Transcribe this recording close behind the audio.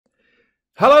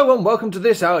Hello and welcome to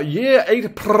this, our Year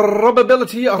 8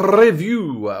 probability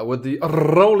review with the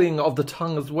rolling of the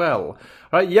tongue as well.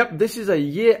 Right, yep, this is a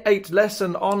Year 8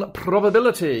 lesson on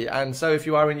probability. And so if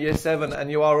you are in Year 7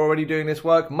 and you are already doing this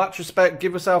work, much respect,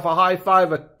 give yourself a high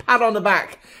five, a pat on the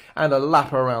back and a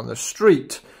lap around the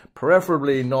street.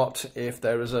 Preferably not if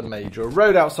there is a major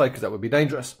road outside, because that would be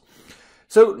dangerous.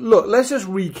 So look, let's just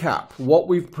recap what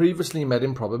we've previously met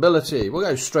in probability. We'll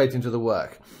go straight into the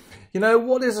work. You know,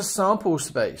 what is a sample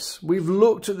space? We've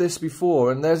looked at this before,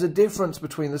 and there's a difference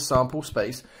between the sample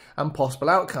space and possible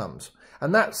outcomes.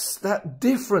 And that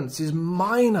difference is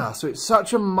minor, so it's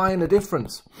such a minor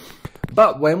difference.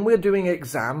 But when we're doing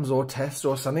exams or tests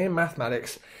or something in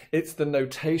mathematics, it's the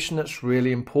notation that's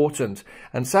really important.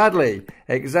 And sadly,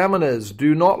 examiners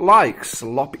do not like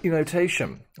sloppy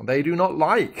notation. They do not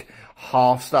like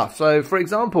half stuff. So, for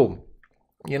example,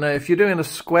 you know, if you're doing a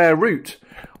square root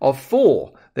of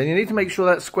 4, then you need to make sure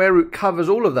that square root covers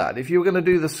all of that. If you're going to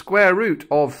do the square root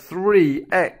of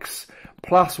 3x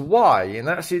plus y in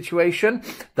that situation,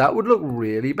 that would look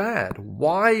really bad.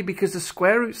 Why? Because the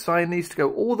square root sign needs to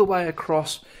go all the way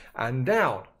across and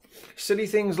down. Silly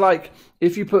things like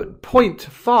if you put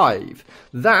 0.5,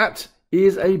 that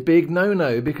is a big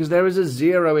no-no because there is a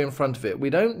 0 in front of it. We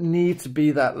don't need to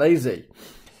be that lazy.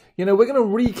 You know, we're going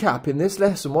to recap in this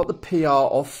lesson what the PR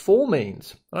of 4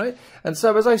 means, right? And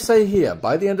so, as I say here,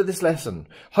 by the end of this lesson,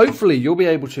 hopefully you'll be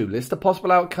able to list the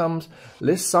possible outcomes,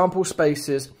 list sample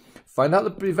spaces, find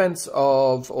out the events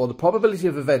of, or the probability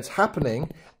of events happening,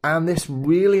 and this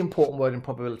really important word in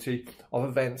probability of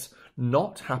events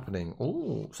not happening.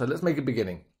 Ooh, so let's make a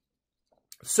beginning.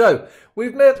 So,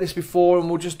 we've met this before and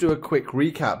we'll just do a quick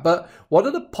recap, but what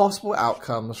are the possible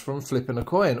outcomes from flipping a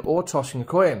coin or tossing a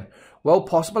coin? Well,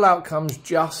 possible outcomes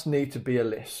just need to be a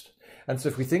list. And so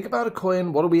if we think about a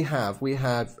coin, what do we have? We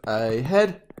have a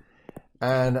head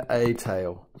and a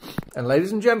tail. And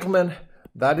ladies and gentlemen,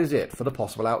 that is it for the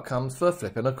possible outcomes for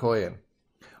flipping a coin.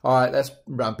 All right, let's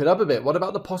ramp it up a bit. What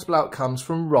about the possible outcomes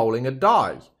from rolling a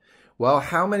die? Well,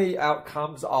 how many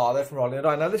outcomes are there from rolling a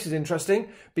die? Now, this is interesting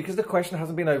because the question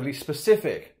hasn't been overly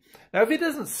specific. Now, if it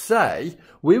doesn't say,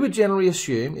 we would generally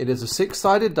assume it is a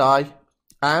 6-sided die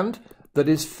and that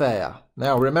is fair.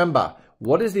 Now, remember,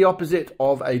 what is the opposite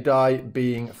of a die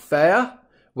being fair?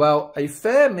 Well, a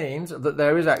fair means that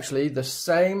there is actually the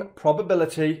same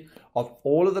probability of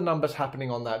all of the numbers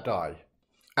happening on that die.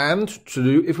 And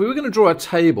if we were going to draw a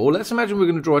table, let's imagine we're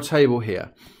going to draw a table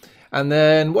here. And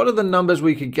then what are the numbers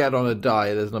we could get on a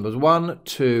die? There's numbers 1,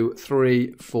 2,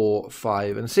 3, 4,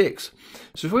 5, and 6.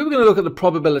 So if we were going to look at the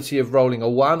probability of rolling a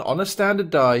 1 on a standard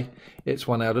die, it's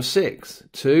 1 out of 6.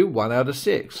 2, 1 out of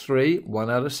 6. 3, 1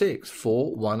 out of 6.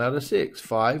 4, 1 out of 6.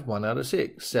 5, 1 out of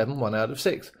 6. 7, 1 out of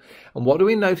 6. And what do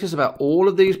we notice about all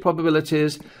of these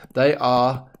probabilities? They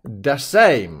are the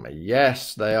same.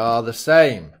 Yes, they are the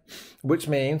same, which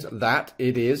means that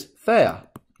it is fair.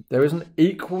 There is an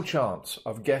equal chance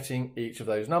of getting each of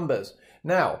those numbers.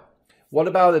 Now, what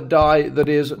about a die that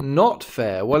is not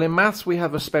fair? Well, in maths, we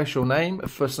have a special name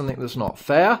for something that's not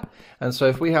fair. And so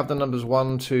if we have the numbers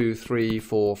 1, 2, 3,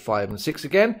 4, 5, and 6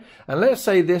 again, and let's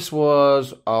say this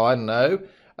was, oh, I don't know,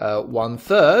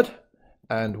 1/3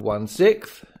 and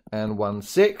 1/6 and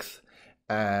 1/6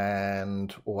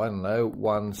 and, oh, I don't know,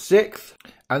 1/6.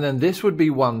 And then this would be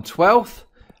 1/12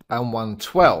 and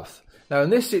 1/12. Now, in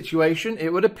this situation,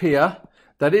 it would appear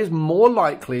that it is more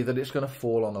likely that it's going to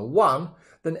fall on a 1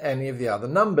 than any of the other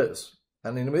numbers.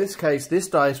 And in this case, this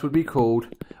dice would be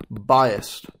called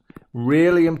biased.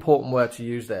 Really important word to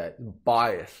use there,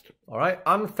 biased. All right,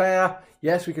 unfair,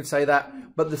 yes, we could say that,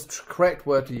 but the correct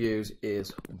word to use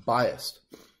is biased.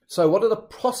 So what are the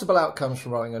possible outcomes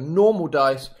from rolling a normal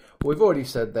dice? Well, we've already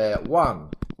said there, 1,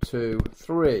 2,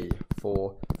 3,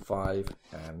 4, 5,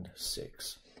 and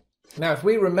 6. Now, if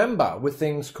we remember with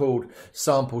things called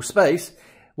sample space,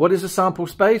 what is a sample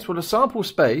space? Well, a sample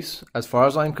space, as far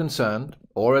as I'm concerned,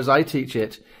 or as I teach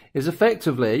it, is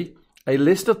effectively a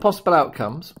list of possible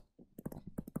outcomes,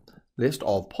 that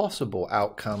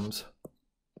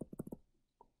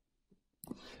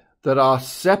are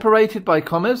separated by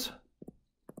commas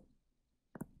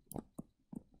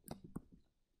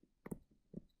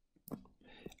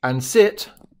and sit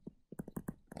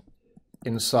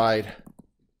inside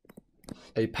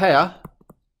a pair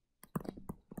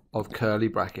of curly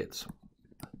brackets.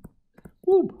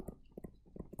 Woo.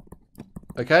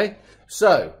 Okay,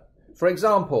 so for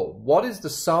example, what is the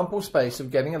sample space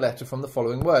of getting a letter from the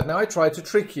following word? Now, I tried to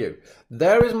trick you.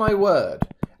 There is my word,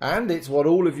 and it's what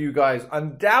all of you guys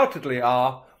undoubtedly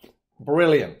are.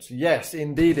 Brilliant. Yes,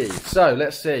 indeedy. So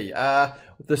let's see.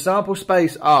 The sample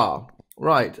space are,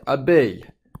 right, a B,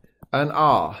 an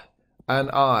R, and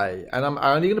I. And I'm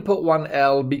only going to put one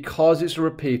L because it's a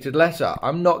repeated letter.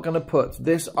 I'm not going to put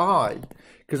this I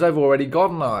because I've already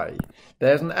got an I.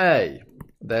 There's an A,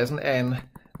 there's an N,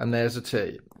 and there's a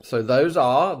T. So those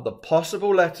are the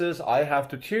possible letters I have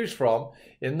to choose from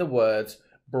in the words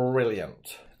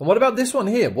brilliant. And what about this one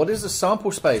here? What is the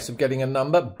sample space of getting a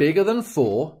number bigger than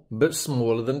 4 but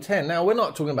smaller than 10? Now, we're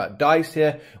not talking about dice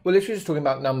here. We're literally just talking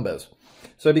about numbers.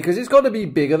 So because it's got to be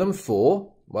bigger than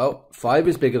 4, well, 5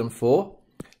 is bigger than 4,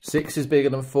 6 is bigger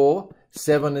than 4,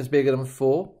 7 is bigger than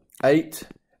 4, 8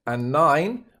 and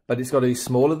 9, but it's got to be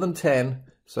smaller than 10.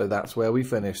 So that's where we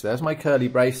finish. There's my curly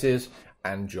braces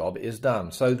and job is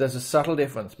done. So there's a subtle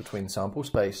difference between sample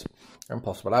space and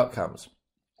possible outcomes.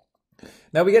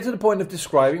 Now we get to the point of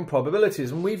describing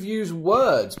probabilities, and we've used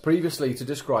words previously to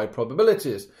describe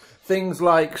probabilities. Things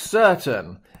like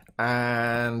certain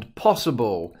and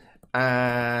possible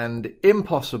and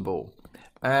impossible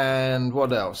and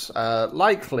what else?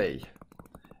 Likely.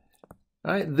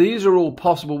 Right? These are all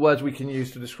possible words we can use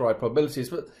to describe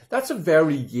probabilities, but that's a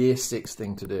very year 6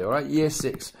 thing to do, all right? Year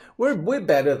 6, we're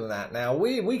better than that now.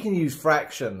 We can use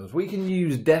fractions, we can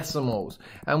use decimals,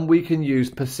 and we can use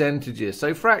percentages.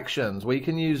 So fractions, we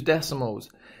can use decimals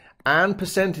and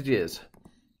percentages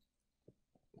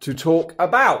to talk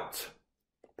about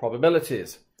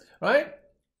probabilities, right?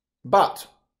 But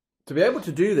to be able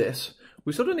to do this,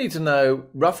 we sort of need to know,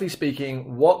 roughly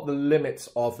speaking, what the limits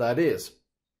of that is.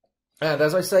 And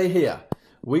as I say here,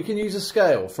 we can use a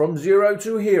scale from 0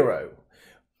 to hero.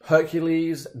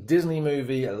 Hercules, Disney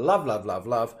movie, love, love, love,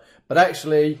 love. But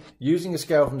actually, using a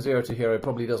scale from 0 to hero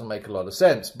probably doesn't make a lot of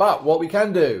sense. But what we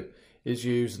can do is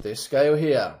use this scale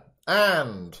here.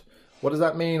 And what does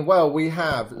that mean? Well, we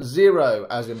have 0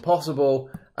 as impossible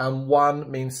and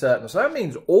 1 means certain. So that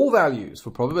means all values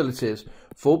for probabilities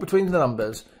fall between the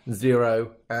numbers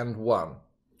 0 and 1.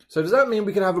 So does that mean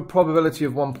we can have a probability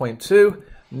of 1.2?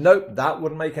 Nope, that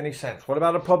wouldn't make any sense. What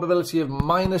about a probability of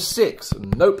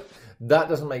 -6? Nope, that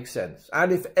doesn't make sense.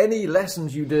 And if any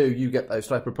lessons you do, you get those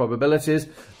type of probabilities,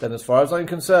 then as far as I'm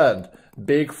concerned,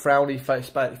 big frowny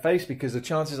face because the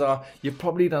chances are you've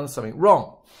probably done something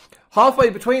wrong. Halfway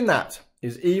between that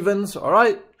is evens, all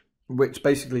right, which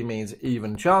basically means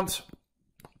even chance.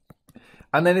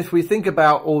 And then if we think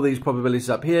about all these probabilities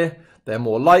up here, they're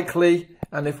more likely.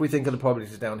 And if we think of the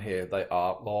probabilities down here, they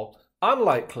are more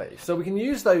unlikely. So we can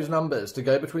use those numbers to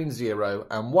go between 0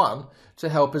 and 1 to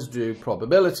help us do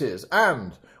probabilities.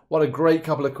 And what a great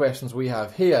couple of questions we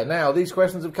have here. Now, these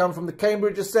questions have come from the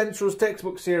Cambridge Essentials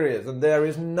textbook series, and there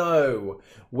is no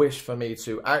wish for me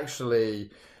to actually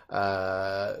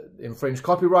infringe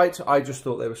copyright. I just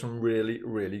thought there were some really,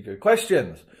 really good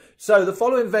questions. So the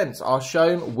following events are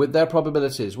shown with their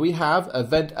probabilities. We have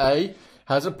event A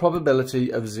has a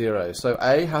probability of 0. So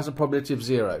A has a probability of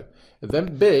 0.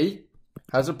 Event B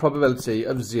has a probability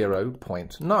of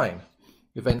 0.9.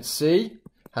 Event C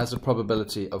has a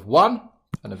probability of 1,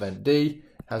 and event D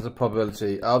has a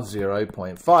probability of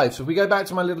 0.5. So if we go back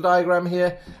to my little diagram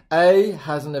here, A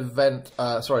has an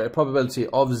a probability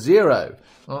of 0.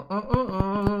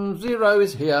 0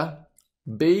 is here.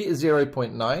 B is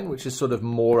 0.9, which is sort of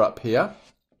more up here.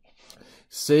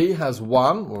 C has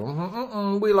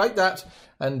 1, we like that,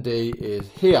 and D is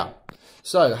here.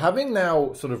 So having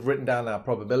now sort of written down our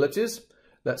probabilities,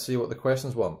 let's see what the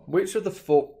questions want. Which of the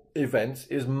 4 events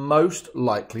is most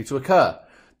likely to occur?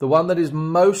 The one that is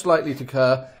most likely to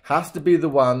occur has to be the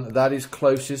one that is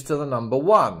closest to the number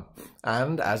 1.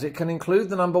 And as it can include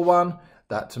the number 1,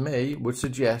 that to me would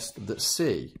suggest that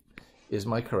C is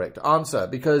my correct answer,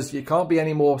 because you can't be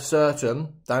any more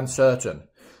certain than certain.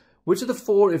 Which of the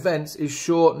 4 events is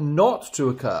sure not to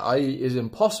occur, i.e. is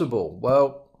impossible?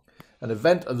 Well, an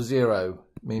event of 0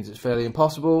 means it's fairly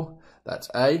impossible. That's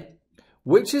A.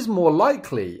 Which is more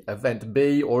likely, event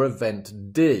B or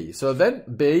event D? So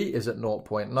event B is at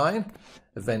 0.9.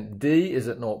 Event D is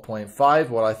at 0.5.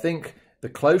 Well, I think the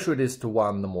closer it is to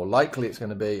 1, the more likely it's going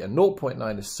to be. And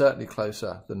 0.9 is certainly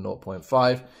closer than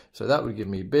 0.5. So that would give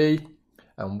me B.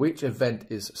 And which event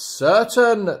is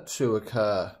certain to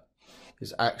occur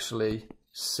is actually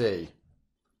C.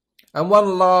 And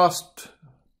one last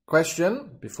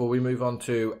question before we move on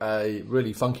to a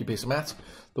really funky piece of maths.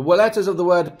 The letters of the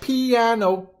word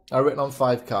piano are written on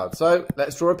 5 cards. So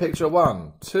let's draw a picture.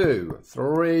 1, 2,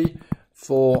 3,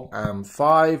 4, and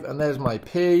 5. And there's my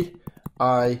P,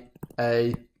 I,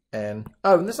 A, N,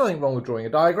 O. And there's nothing wrong with drawing a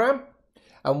diagram.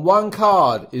 And 1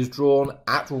 card is drawn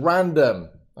at random.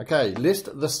 Okay, list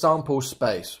the sample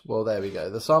space. Well, there we go.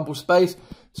 The sample space,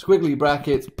 squiggly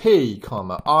brackets, P,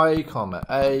 comma, I, comma,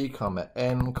 A, comma,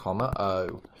 N, comma,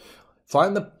 O.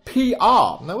 Find the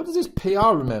PR. Now, what does this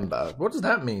PR remember? What does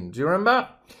that mean? Do you remember?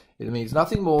 It means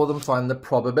nothing more than find the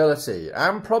probability.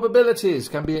 And probabilities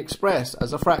can be expressed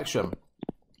as a fraction,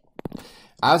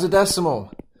 as a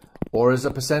decimal, or as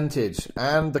a percentage.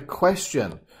 And the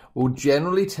question will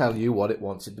generally tell you what it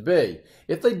wants it to be.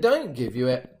 If they don't give you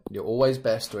it, you're always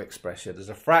best to express it as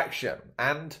a fraction.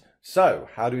 And so,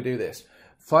 how do we do this?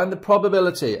 Find the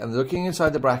probability, and looking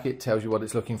inside the bracket tells you what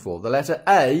it's looking for. The letter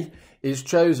A is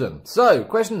chosen. So,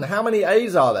 question, how many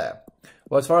A's are there?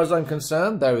 Well, as far as I'm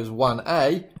concerned, there is one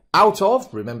A out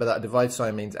of, remember that divide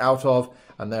sign means out of,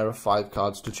 and there are 5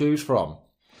 cards to choose from.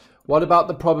 What about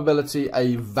the probability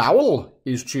a vowel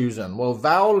is chosen? Well,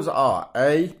 vowels are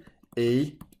A,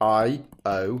 E, I,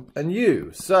 O, and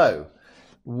U. So,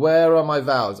 where are my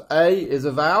vowels? A is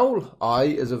a vowel, I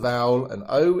is a vowel, and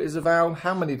O is a vowel.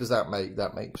 How many does that make?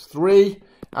 That makes 3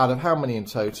 out of how many in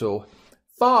total?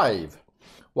 5.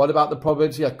 What about the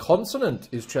probability a consonant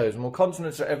is chosen? Well,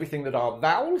 consonants are everything that are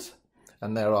vowels,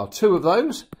 and there are 2 of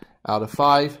those out of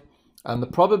 5. And the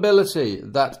probability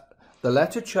that the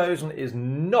letter chosen is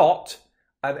not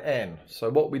an N. So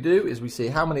what we do is we see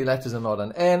how many letters are not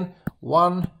an N.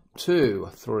 1, 2,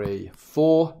 3,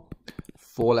 4.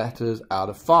 4 letters out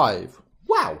of 5.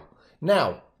 Wow!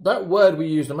 Now, that word we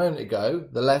used a moment ago,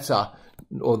 the letter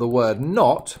or the word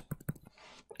not,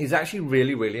 is actually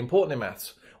really, really important in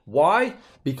maths. Why?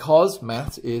 Because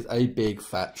maths is a big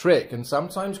fat trick, and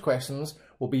sometimes questions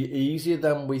will be easier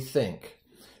than we think.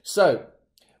 So,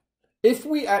 if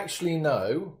we actually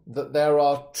know that there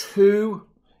are 2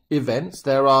 events,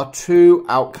 there are 2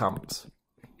 outcomes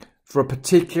for a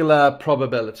particular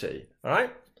probability, all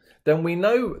right? Then we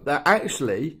know that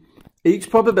actually each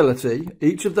probability,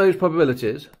 each of those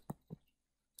probabilities,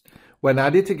 when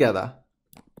added together,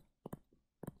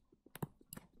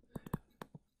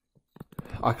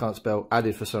 I can't spell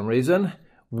added for some reason,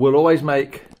 will always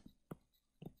make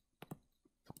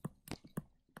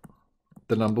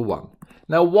the number 1.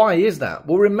 Now, why is that?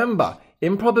 Well, remember,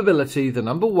 in probability, the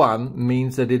number 1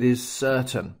 means that it is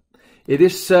certain. It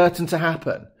is certain to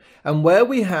happen. And where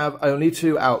we have only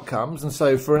 2 outcomes, and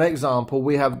so for an example,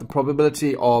 we have the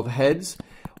probability of heads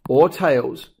or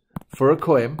tails for a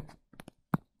coin,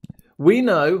 we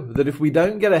know that if we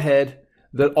don't get a head,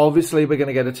 that obviously we're going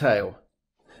to get a tail.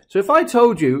 So if I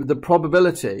told you the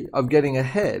probability of getting a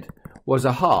head was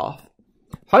a half,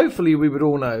 hopefully we would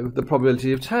all know the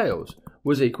probability of tails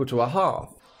was equal to a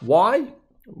half. Why?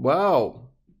 Well,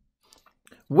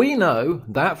 we know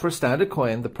that for a standard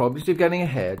coin, the probability of getting a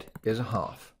head is a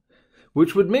half,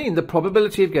 which would mean the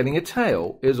probability of getting a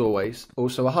tail is always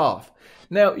also a half.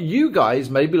 Now, you guys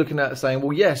may be looking at it saying,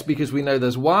 well, yes, because we know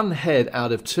there's 1 head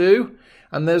out of 2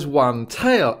 and there's 1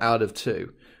 tail out of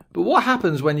 2. But what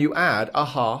happens when you add a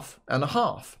half and a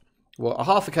half? Well, a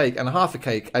half a cake and a half a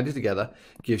cake added together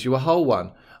gives you a whole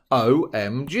one.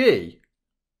 OMG.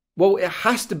 Well, it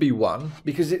has to be 1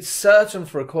 because it's certain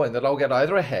for a coin that I'll get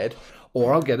either a head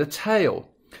or I'll get a tail.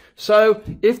 So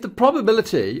if the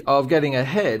probability of getting a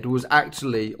head was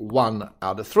actually 1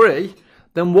 out of 3,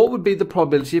 then what would be the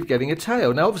probability of getting a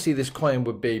tail? Now, obviously, this coin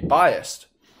would be biased.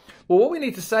 Well, what we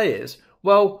need to say is,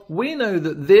 well, we know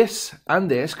that this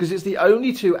and this, because it's the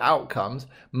only 2 outcomes,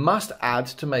 must add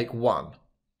to make 1.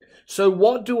 So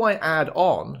what do I add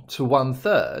on to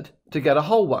 1/3 to get a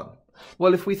whole one?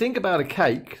 Well, if we think about a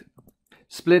cake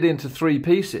split into 3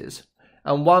 pieces,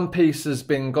 and 1 piece has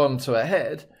been gone to a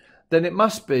head, then it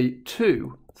must be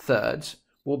 2/3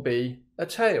 will be a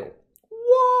tail.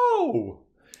 Whoa!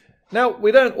 Now,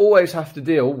 we don't always have to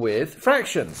deal with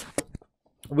fractions.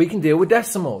 We can deal with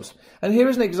decimals. And here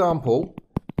is an example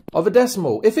of a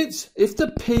decimal. If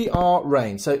the PR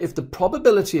range, so if the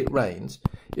probability it rains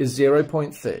is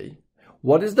 0.3,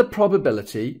 what is the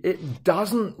probability it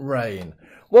doesn't rain?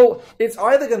 Well, it's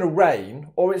either going to rain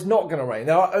or it's not going to rain.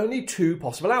 There are only 2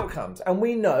 possible outcomes. And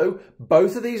we know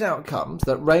both of these outcomes,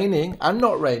 that raining and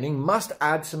not raining, must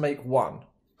add to make 1.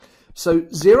 So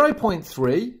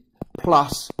 0.3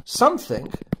 plus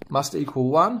something must equal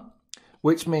 1,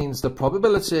 which means the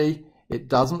probability it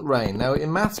doesn't rain. Now,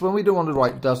 in maths, when we don't want to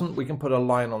write doesn't, we can put a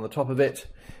line on the top of it.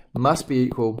 Must be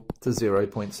equal to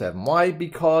 0.7. Why?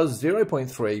 Because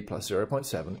 0.3 plus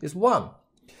 0.7 is 1.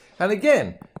 And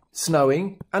again,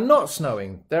 snowing and not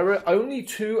snowing. There are only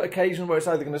 2 occasions where it's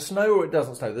either going to snow or it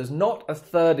doesn't snow. There's not a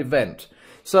 3rd event.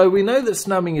 So we know that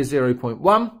snowing is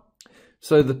 0.1.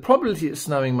 So the probability of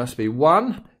snowing must be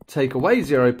 1. Take away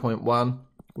 0.1,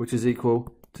 which is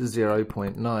equal to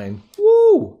 0.9.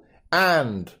 Woo!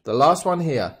 And the last one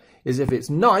here is if it's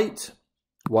night,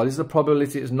 what is the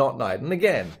probability it's not night? And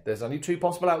again, there's only 2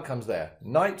 possible outcomes there.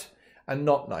 Night and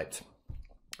not night.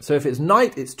 So if it's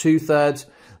night, it's 2/3.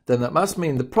 then that must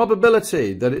mean the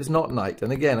probability that it's not night.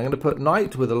 And again, I'm going to put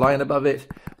night with a line above it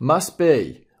must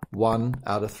be 1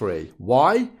 out of 3.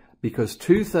 Why? Because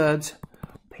 2/3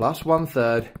 plus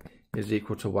 1/3 is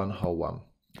equal to 1 whole 1.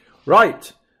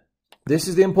 Right. This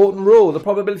is the important rule. The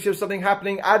probability of something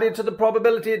happening added to the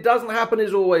probability it doesn't happen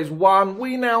is always 1.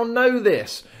 We now know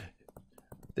this.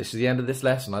 This is the end of this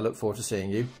lesson. I look forward to seeing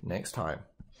you next time.